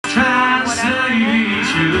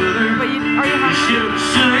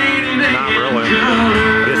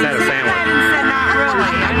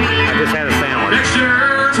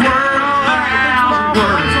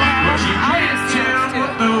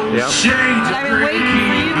I've been waiting for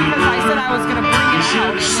you because I said I was going to bring it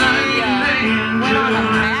out. We went on a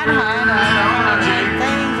manhunt on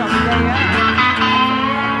things on the day up.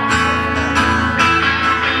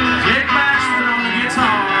 Jake Baxter on the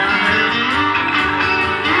guitar.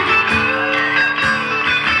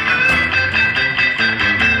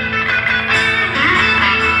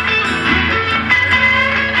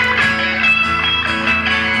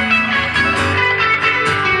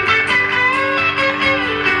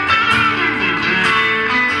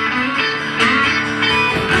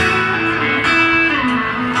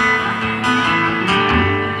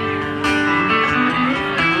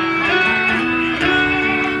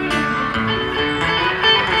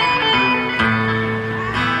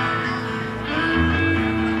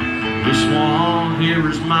 This one here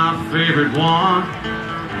is my favorite one.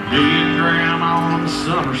 Me and Grandma on the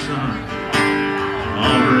summer sun.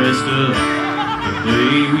 All the rest of the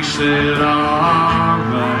day we said our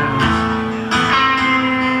vows.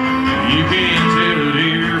 You can't tell it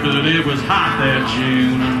here, but it was hot that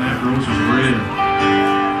June, and that rose was red.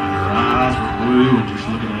 Her eyes were blue, and just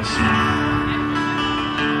look at that smile.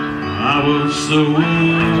 I was so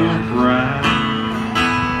proud.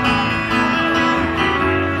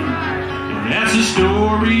 That's the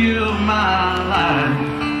story of my life.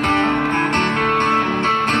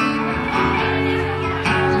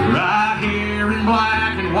 Right here in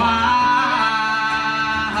black and white.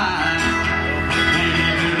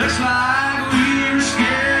 And it looks like we were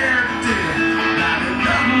scared to death, like a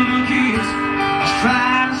couple of kids just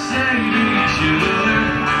trying to say to each other,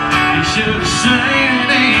 you should have seen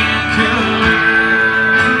it in color.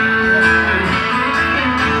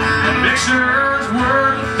 The pictures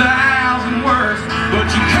were 1,000 words, but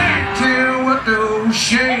you can't tell what those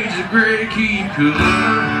shades of gray keep color.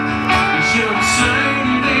 You should have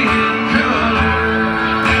seen it in color.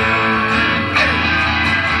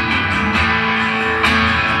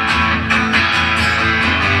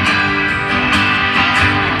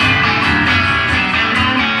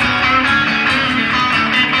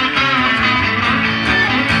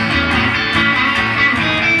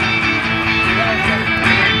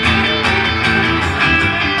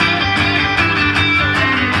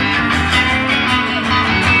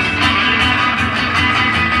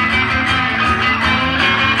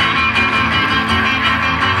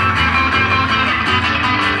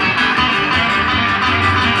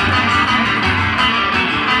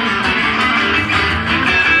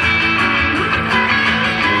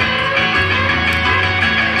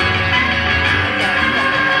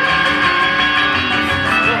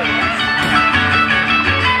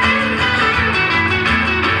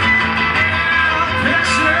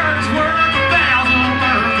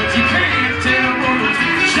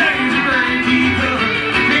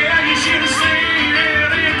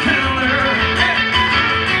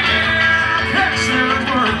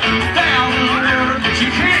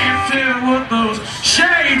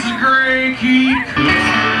 Shades of gray keep color.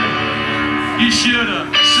 You should have